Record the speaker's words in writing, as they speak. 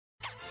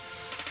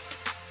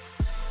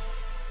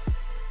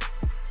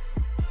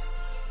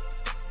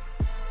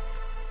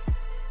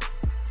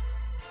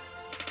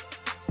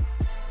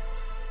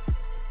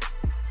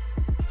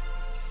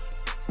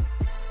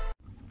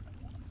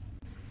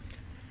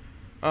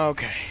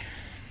Okay.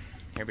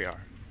 Here we are.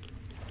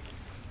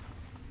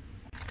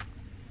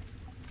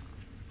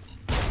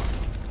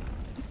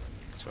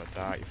 That's what I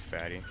thought, you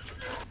fatty.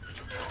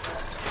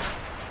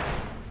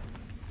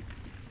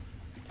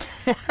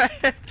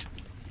 What?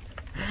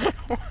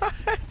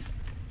 What?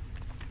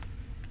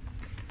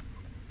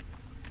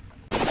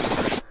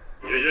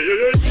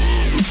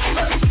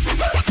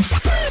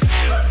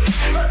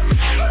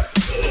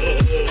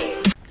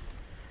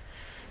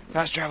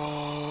 Fast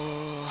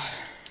travel.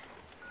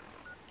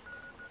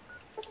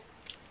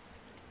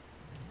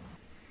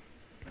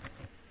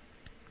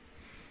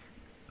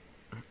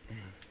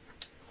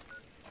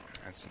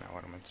 That's not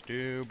what I meant to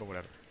do, but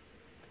whatever.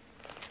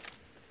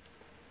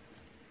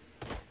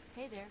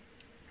 Hey there.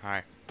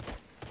 Hi.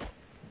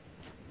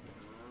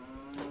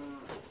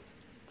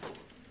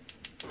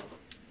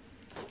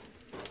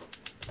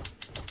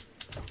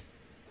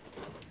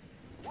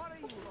 What are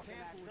you looking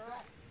at,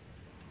 girl?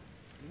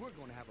 We're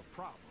gonna have a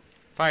problem.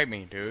 Fight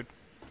me, dude.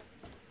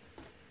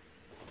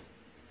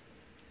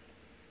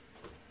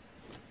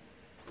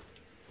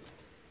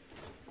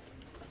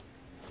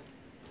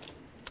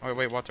 Oh,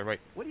 wait, Walter, wait.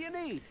 What do you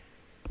need?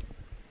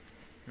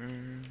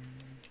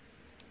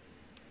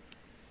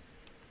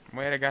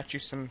 Wait, I got you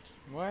some...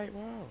 Wait,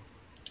 whoa.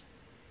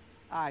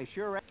 I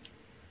sure am.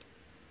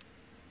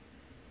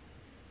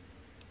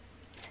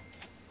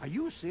 Are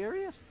you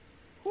serious?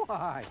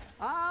 Why,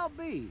 I'll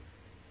be.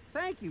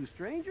 Thank you,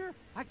 stranger.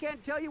 I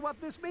can't tell you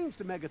what this means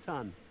to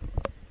Megaton.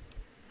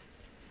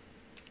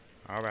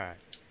 Alright.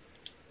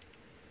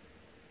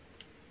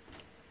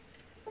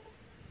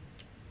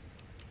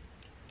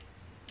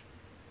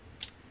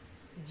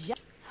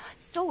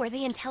 So, are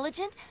they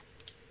intelligent?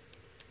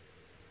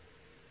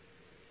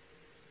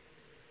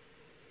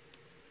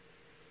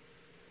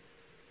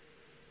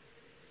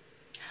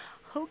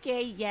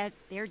 Okay, yes,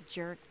 they're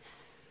jerks.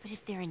 But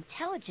if they're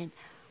intelligent,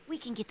 we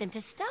can get them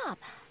to stop.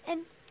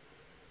 And...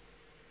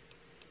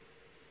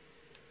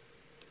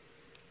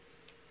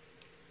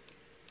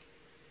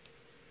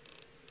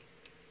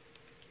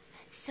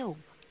 So,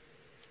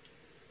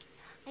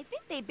 I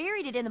think they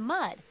buried it in the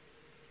mud.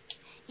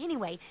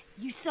 Anyway,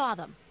 you saw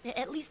them.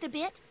 At least a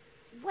bit?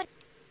 What?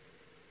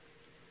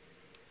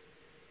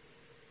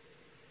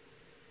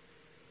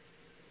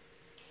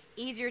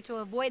 Easier to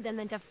avoid them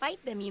than to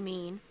fight them, you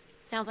mean?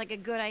 Sounds like a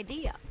good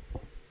idea.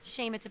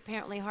 Shame it's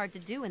apparently hard to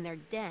do in their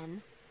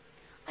den.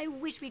 I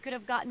wish we could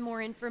have gotten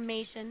more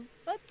information,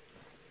 but...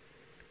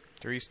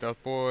 3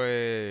 stealth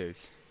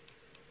boys.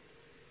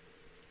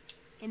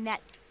 In that...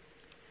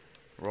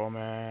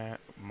 Romance...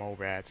 Mole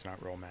rats,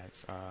 not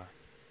romance.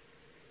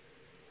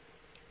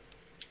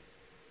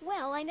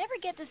 Well, I never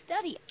get to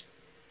study.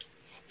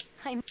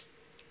 I'm...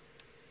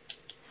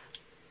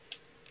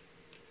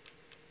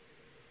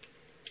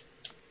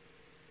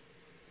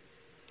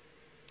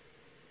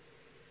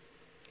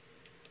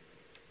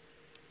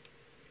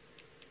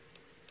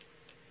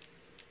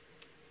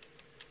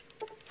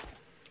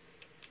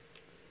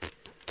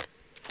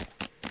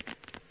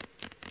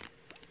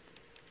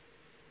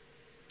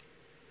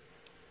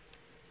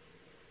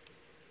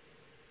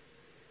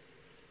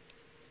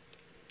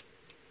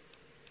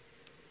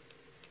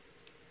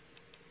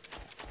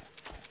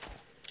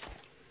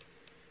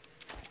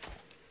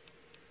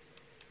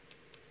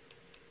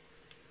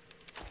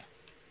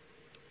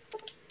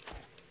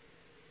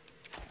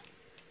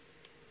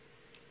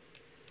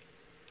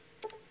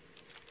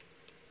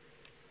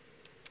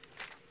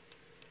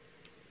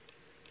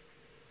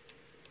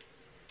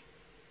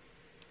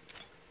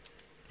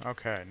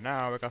 Okay,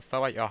 now we can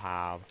fill what you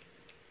have.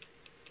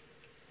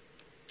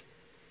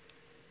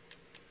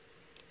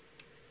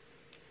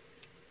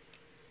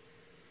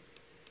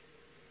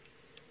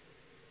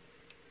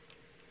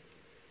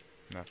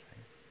 Nothing.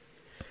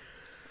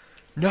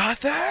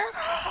 Nothing?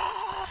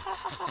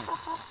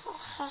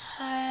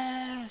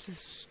 This is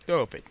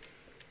stupid.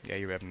 Yeah,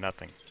 you have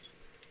nothing.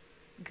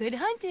 Good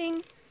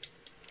hunting.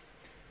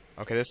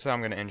 Okay, this time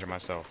I'm gonna injure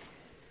myself.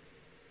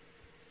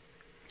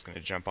 I'm just gonna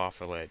jump off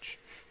a ledge.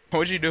 What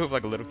would you do if,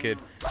 like, a little kid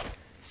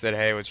said,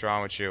 "Hey, what's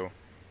wrong with you?"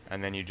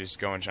 and then you just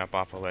go and jump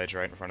off a ledge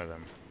right in front of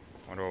them?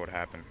 I wonder what would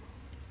happen.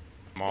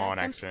 Small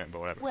accident,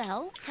 but whatever.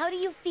 Well, how do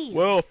you feel?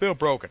 Well, I feel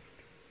broken.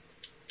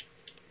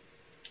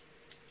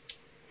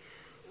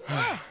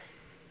 How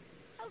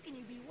can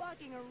you be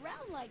walking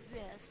around like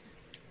this?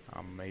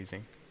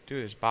 Amazing. Dude,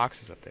 there's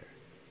boxes up there.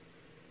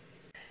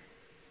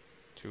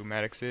 2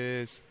 medics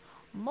is...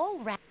 Mole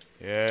rat.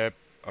 Yep.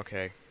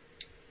 Okay.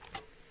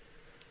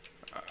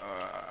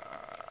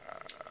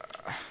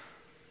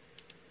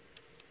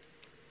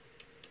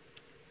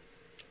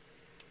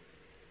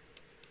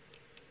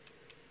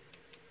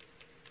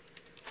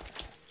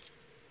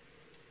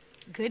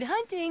 Good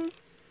hunting.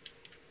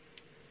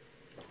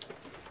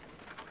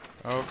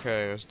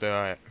 Okay, let's do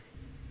it.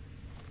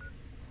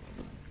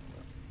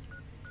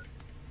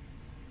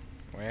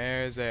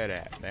 Where's it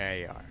at? There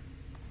you are.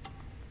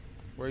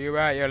 Where you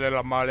at, you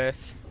little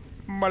mollis?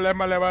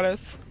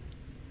 Mollis.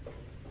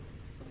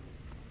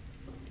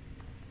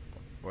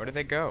 Where did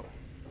they go?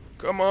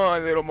 Come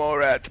on, little mole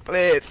rats,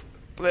 please.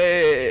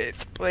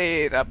 Please,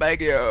 please, I beg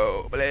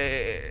you.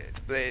 Please,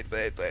 please,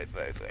 please, please,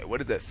 please, please.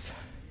 What is this?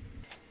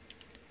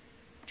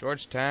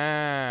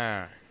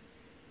 Georgetown.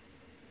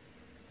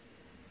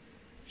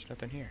 There's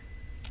nothing here.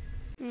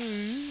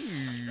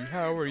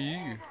 How are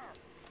you?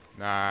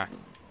 Nah.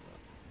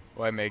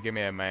 Wait, mate, give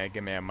me a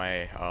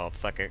May. Oh,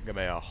 fuck it. Give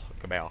me a.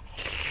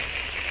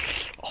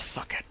 Oh,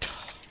 fuck it.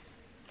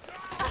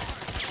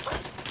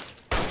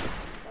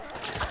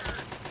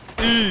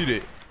 Eat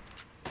it.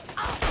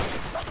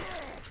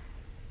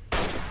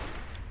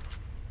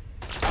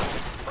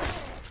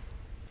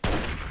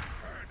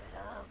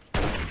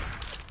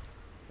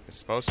 It's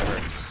supposed to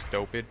hurt,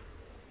 stupid.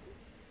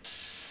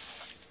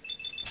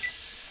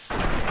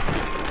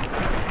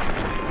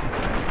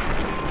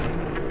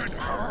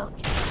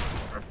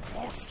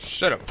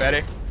 Shut up,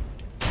 Betty.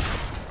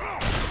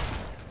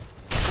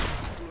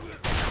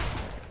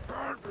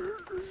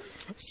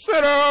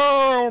 Sit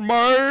down,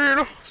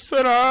 man.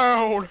 Sit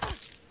down.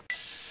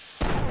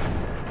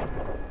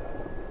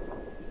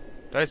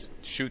 Did I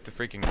shoot the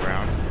freaking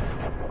ground?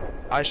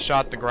 I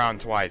shot the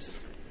ground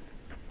twice.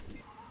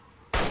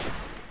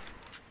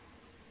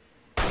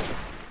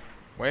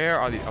 Where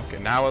are the... Okay,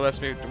 now it lets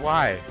me...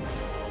 Why?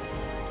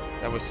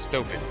 That was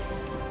stupid.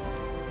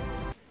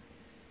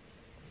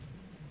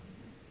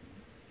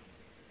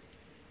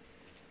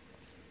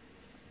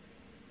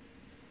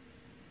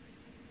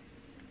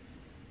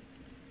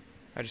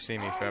 How'd you see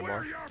me, fat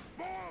boy?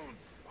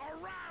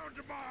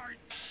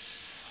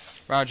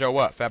 Around your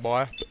what, fat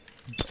boy?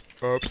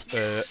 Oops.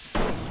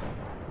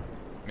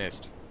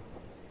 Missed.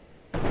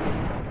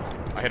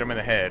 I hit him in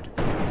the head,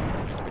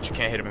 but you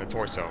can't hit him in the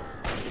torso.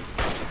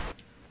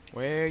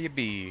 Where you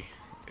be?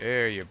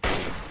 There you be.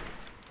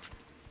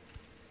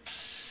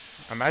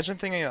 Imagine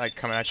thinking like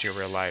coming at you in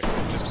real life.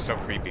 Just so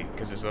creepy,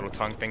 because his little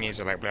tongue thingies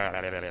are like blah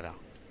blah blah blah blah.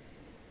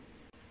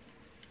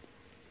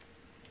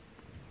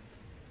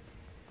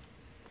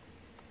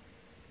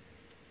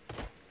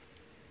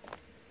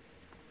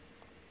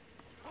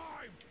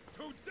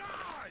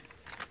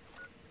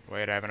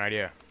 Wait, I have an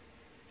idea.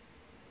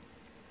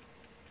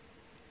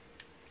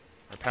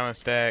 Repellent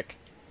stack.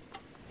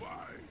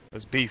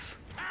 Let's beef.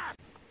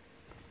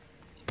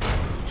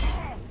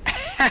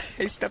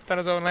 He stepped on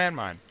his own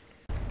landmine.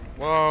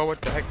 Whoa, what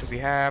the heck does he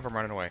have? I'm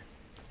running away.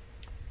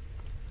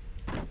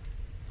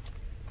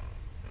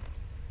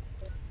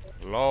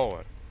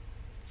 Lord.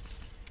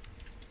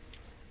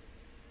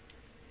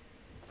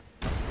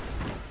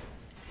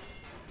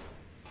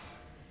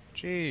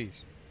 Jeez.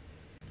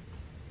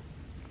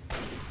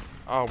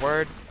 Oh,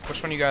 word?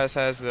 Which one of you guys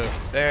has the...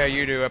 There,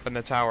 you do, up in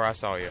the tower, I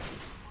saw you.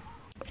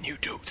 And you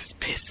do just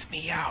piss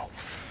me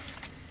off.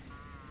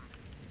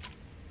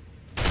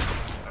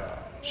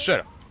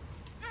 Shut up.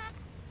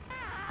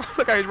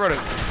 Look how he's running.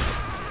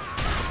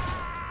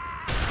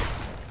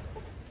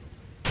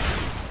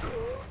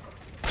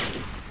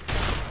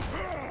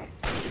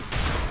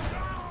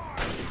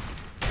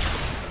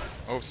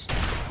 Oops.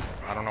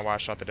 I don't know why I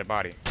shot the dead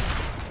body.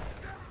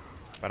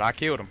 But I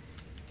killed him.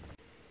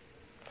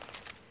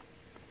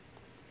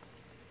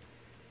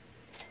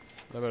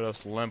 Look at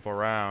us limp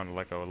around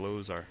like a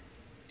loser.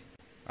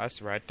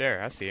 That's right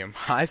there. I see him.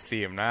 I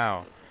see him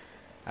now.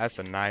 That's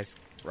a nice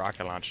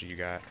rocket launcher you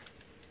got.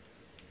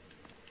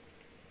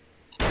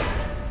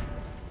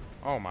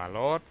 Oh my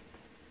lord.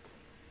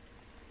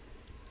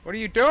 What are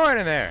you doing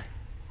in there?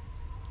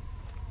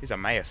 He's a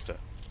master.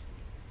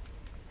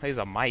 He's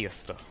a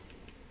master.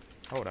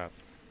 Hold up.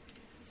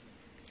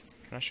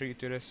 Can I shoot you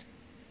through this?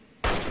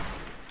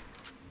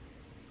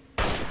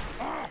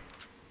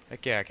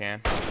 Heck yeah, I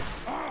can.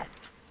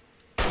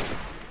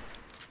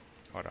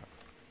 Hold up.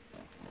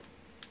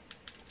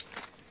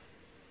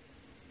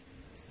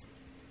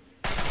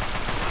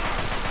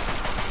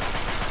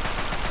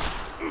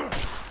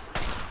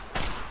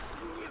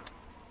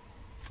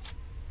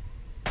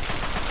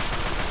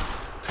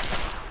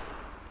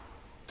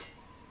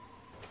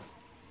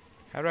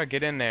 How do I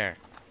get in there?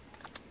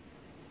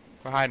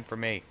 We're hiding from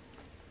me.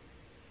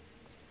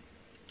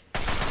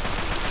 Can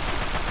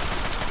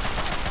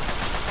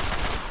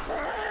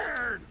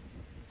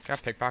I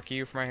pickpocket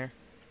you from right here?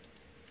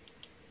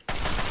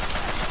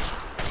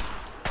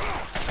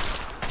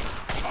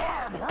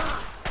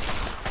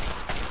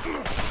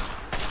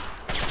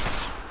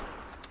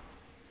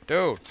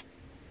 Dude.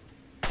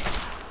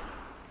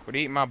 Quit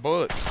eating my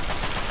bullets.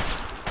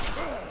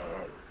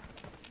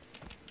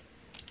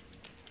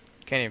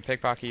 Can't even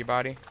pickpocket your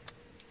body.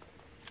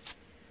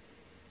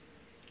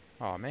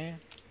 Oh man.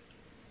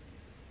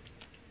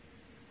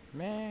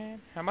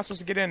 Man, how am I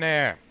supposed to get in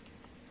there?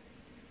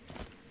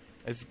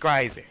 It's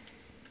crazy.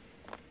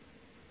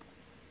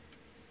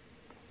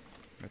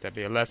 Let that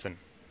be a lesson.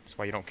 That's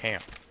why you don't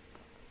camp.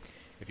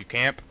 If you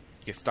camp,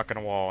 you get stuck in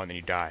a wall and then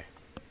you die.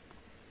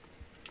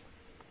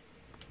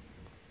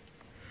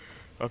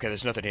 Okay,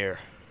 there's nothing here.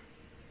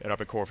 And I've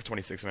been core for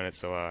 26 minutes,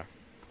 so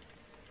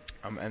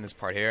I'm gonna end this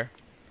part here.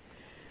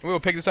 And we will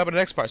pick this up in the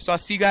next part. So I'll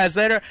see you guys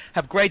later.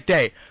 Have a great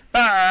day.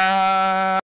 Bye!